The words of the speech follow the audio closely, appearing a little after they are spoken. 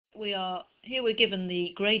we're given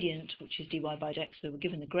the gradient, which is dy by dx, so we're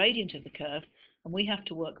given the gradient of the curve, and we have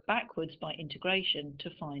to work backwards by integration to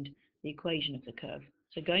find the equation of the curve.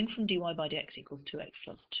 So going from dy by dx equals 2x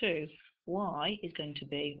plus 2, y is going to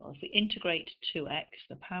be, well, if we integrate 2x,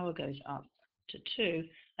 the power goes up to 2,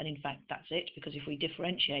 and in fact that's it, because if we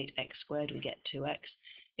differentiate x squared, we get 2x.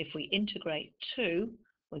 If we integrate 2,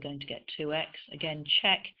 we're going to get 2x. Again,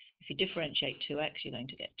 check, if you differentiate 2x, you're going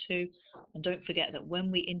to get 2. And don't forget that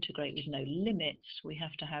when we integrate with no limits, we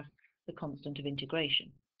have to have the constant of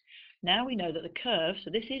integration. Now we know that the curve, so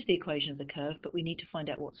this is the equation of the curve, but we need to find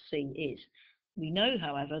out what c is. We know,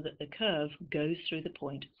 however, that the curve goes through the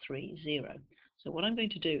point 3, 0. So what I'm going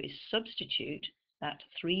to do is substitute that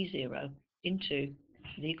 3, 0 into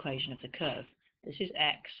the equation of the curve. This is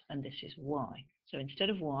x and this is y. So instead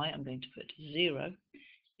of y, I'm going to put 0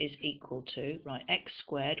 is equal to, right, x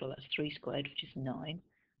squared, well that's 3 squared, which is 9,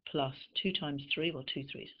 plus 2 times 3, well 2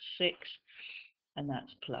 3s are 6, and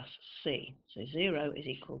that's plus c. So 0 is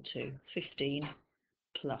equal to 15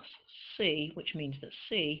 plus c, which means that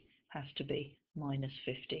c has to be minus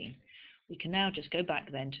 15. We can now just go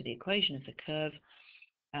back then to the equation of the curve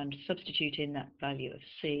and substitute in that value of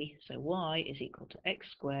c. So y is equal to x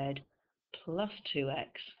squared plus 2x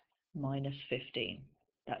minus 15.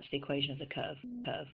 That's the equation of the curve.